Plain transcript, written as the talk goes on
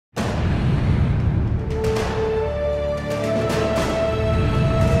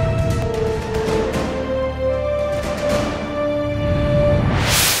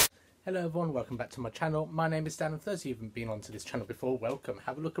Hello everyone, welcome back to my channel. My name is Dan, and for those of you who haven't been onto this channel before, welcome.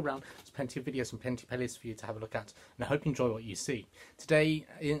 Have a look around. There's plenty of videos and plenty of playlists for you to have a look at, and I hope you enjoy what you see. Today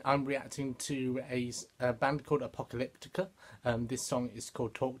I'm reacting to a band called Apocalyptica. This song is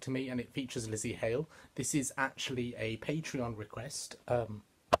called Talk to Me, and it features Lzzy Hale. This is actually a Patreon request.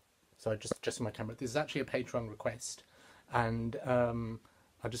 Sorry, just my camera. This is actually a Patreon request, and I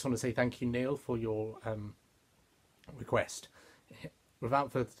just want to say thank you, Neil, for your request.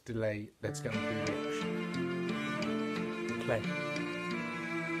 Without further delay, let's get on with the reaction. Play.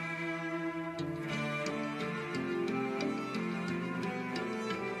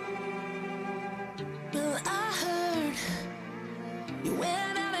 Well, I heard you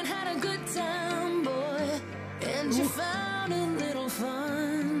went out and had a good time, boy, and you found a little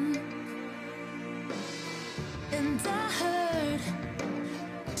fun. And I heard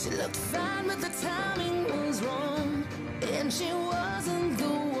she looked fine, but the timing was wrong, and she wasn't the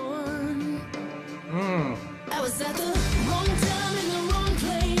one. I was at the wrong time in the wrong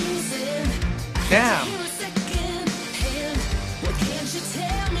place, and I had to hear a second hand. What can't you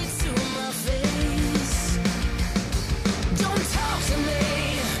tell me to my face? Don't talk to me.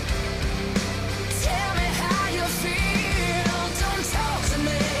 Tell me how you feel. Don't talk to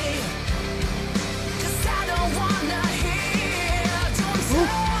me, 'cause I don't wanna hear. Don't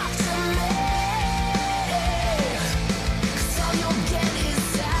talk to me, 'cause all you'll get is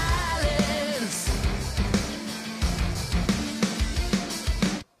silence.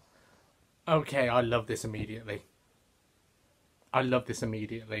 Okay, I love this immediately. I love this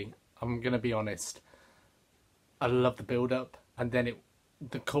immediately. I'm gonna be honest. I love the build-up, and then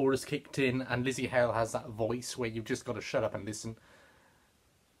the chorus kicked in, and Lzzy Hale has that voice where you've just got to shut up and listen.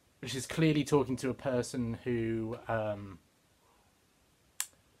 She's clearly talking to a person who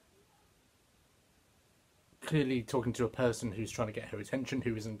who's trying to get her attention,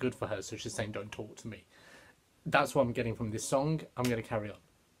 who isn't good for her, so she's saying, don't talk to me. That's what I'm getting from this song. I'm going to carry on.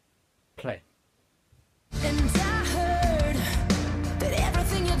 Play. And I heard that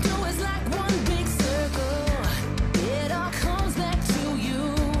everything you do is like one big circle. It all comes back to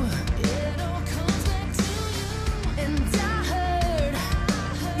you. It all comes back to you. And I heard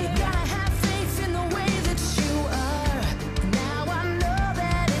you gotta have faith in the way that you are. Now I know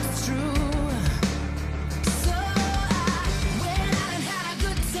that it's true. So I went out and had a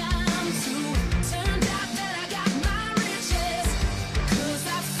good time too. Turned out that I got my riches, 'cause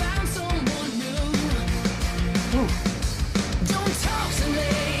I found someone new. Don't talk to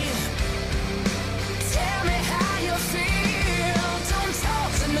me. Tell me how you feel. Don't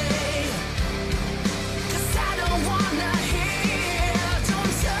talk to me, 'cause I don't wanna hear.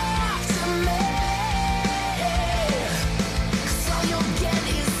 Don't talk to me, 'cause all you'll get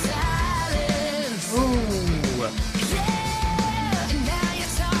is silence. Yeah, and now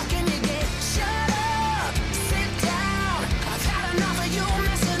you're talking, you get shut up. Sit down. I've had enough of you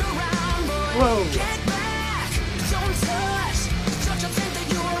messing around, boy. Whoa. Get back. Don't touch. Don't you think that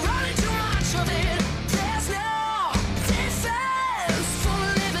you are running too much of it? There's no defense for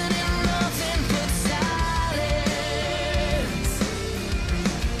living in nothing but silence.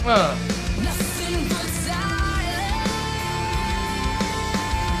 Nothing but silence.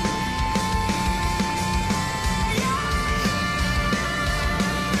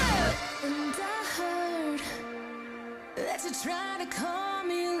 And I heard that you tried to call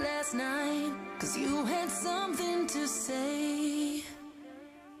me last night, 'cause you had something to say.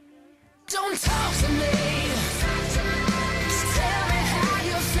 Don't talk to me. Just tell me how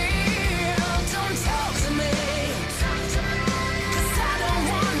you feel. Don't talk to me, 'cause I don't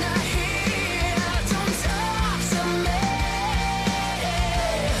wanna hear. Don't talk to me,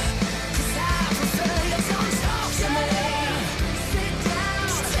 'cause I prefer you don't talk to me. Sit down.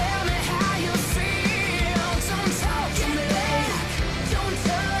 Just tell me how you feel. Don't talk to me. Don't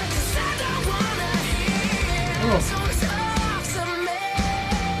talk, 'cause I don't wanna hear. Don't talk to me,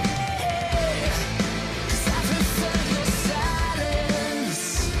 'cause I prefer your silence.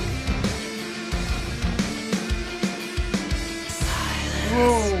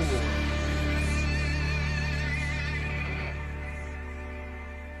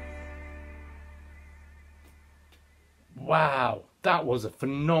 Wow, that was a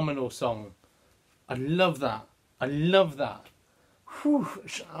phenomenal song. I love that. I love that. Whew.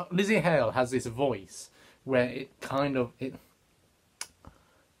 Lzzy Hale has this voice where it kind of it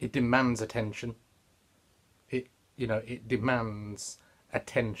demands attention. It demands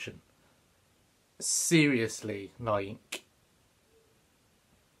attention. Seriously, like,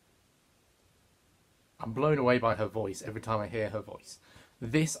 I'm blown away by her voice every time I hear her voice.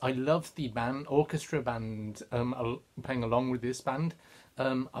 This, I love the band, orchestra band, playing along with this band.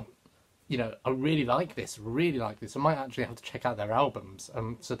 you know, I really like this, I might actually have to check out their albums.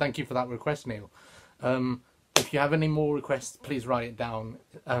 So thank you for that request, Neil. If you have any more requests, please write it down.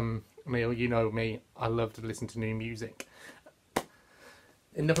 Neil, you know me, I love to listen to new music.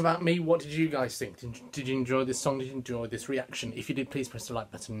 Enough about me. What did you guys think? Did you enjoy this song? Did you enjoy this reaction? If you did, please press the like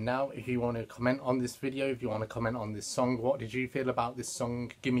button now. If you want to comment on this video, if you want to comment on this song, what did you feel about this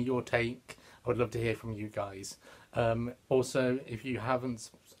song? Give me your take. I would love to hear from you guys. Also, if you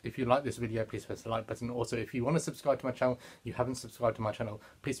like this video, please press the like button. Also, if you want to subscribe to my channel, you haven't subscribed to my channel,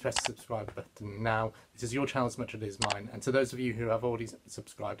 please press the subscribe button now. This is your channel as much as it is mine. And to those of you who have already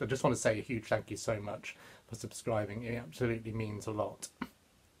subscribed, I just want to say a huge thank you so much for subscribing. It absolutely means a lot.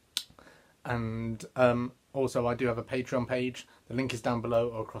 And also, I do have a Patreon page. The link is down below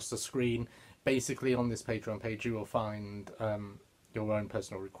or across the screen. Basically, on this Patreon page, you will find your own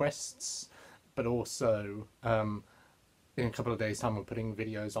personal requests, but also in a couple of days' time, I'm putting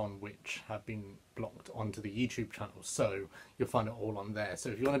videos on which have been blocked onto the YouTube channel. So you'll find it all on there. So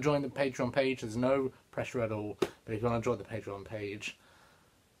if you want to join the Patreon page, there's no pressure at all. But if you want to join the Patreon page,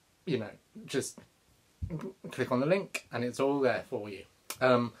 you know, just click on the link and it's all there for you.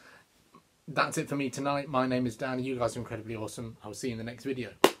 That's it for me tonight. My name is Dan. You guys are incredibly awesome. I'll see you in the next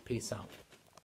video. Peace out.